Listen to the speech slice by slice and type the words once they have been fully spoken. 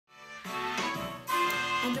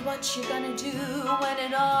And what you gonna do when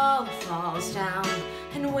it all falls down?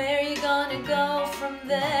 And where you gonna go from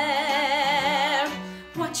there?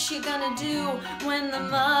 What you gonna do when the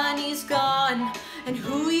money's gone? And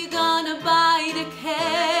who you gonna buy to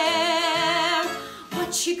care?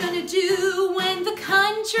 What you gonna do when the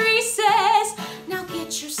country says, now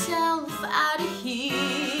get yourself out of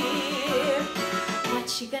here?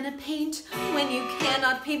 What you gonna paint when you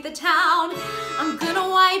cannot paint the town? I'm gonna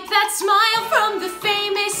wipe that smile from the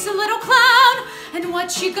famous little clown. And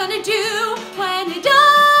what you gonna do when it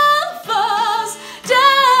all falls down?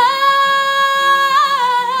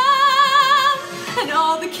 And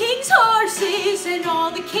all the king's horses and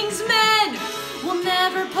all the king's men will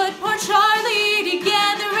never put poor Charlie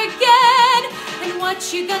together again. And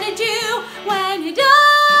what you gonna do when it all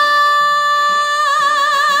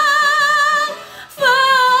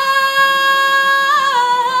falls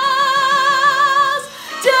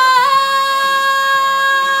down?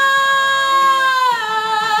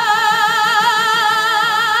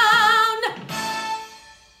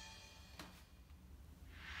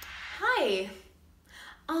 Hi.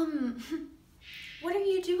 What are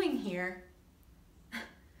you doing here?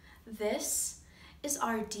 This is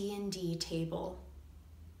our D&D table.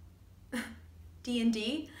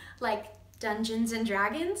 D&D? Like Dungeons and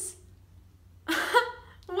Dragons?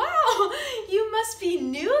 Wow, you must be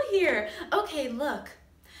new here. Okay, look.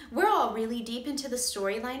 We're all really deep into the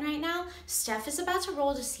storyline right now. Steph is about to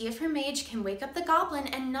roll to see if her mage can wake up the goblin,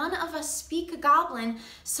 and none of us speak a goblin,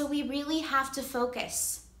 so we really have to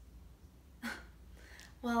focus.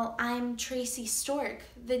 Well, I'm Tracy Stork,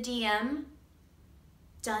 the DM,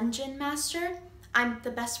 Dungeon Master. I'm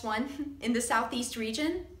the best one in the Southeast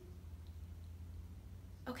region.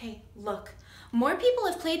 Okay, look, more people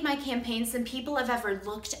have played my campaigns than people have ever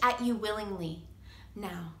looked at you willingly.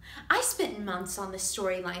 Now, I spent months on this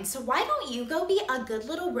storyline, so why don't you go be a good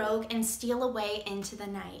little rogue and steal away into the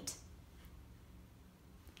night?